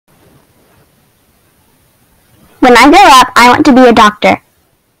When I grow up, I want to be a doctor.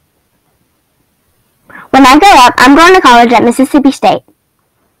 When I grow up, I'm going to college at Mississippi State.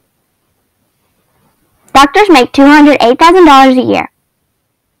 Doctors make $208,000 a year.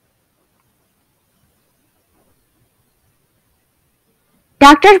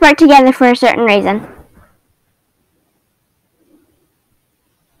 Doctors work together for a certain reason.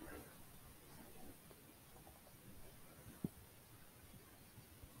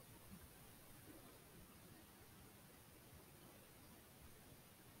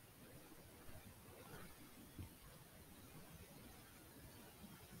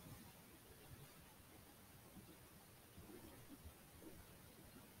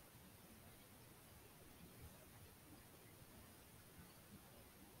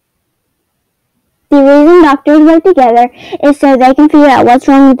 The reason doctors work together is so they can figure out what's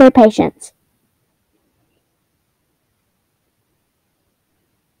wrong with their patients.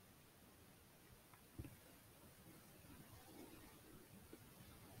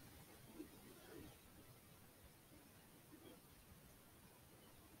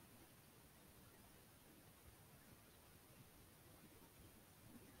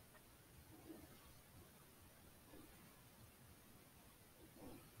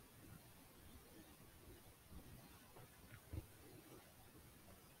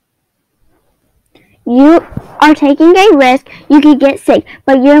 You are taking a risk. You could get sick,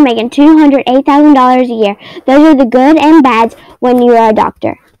 but you're making $208,000 a year. Those are the good and bads when you are a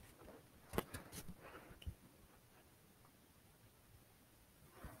doctor.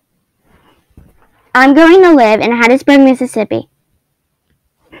 I'm going to live in Hattiesburg, Mississippi.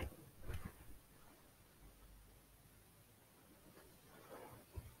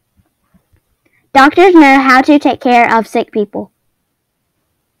 Doctors know how to take care of sick people.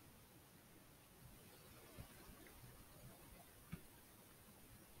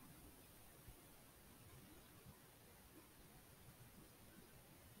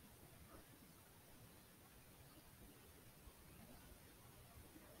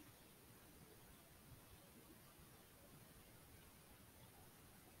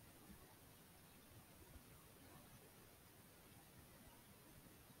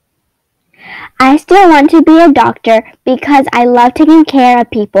 I still want to be a doctor because I love taking care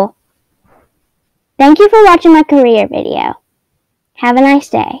of people. Thank you for watching my career video. Have a nice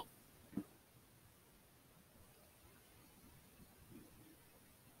day.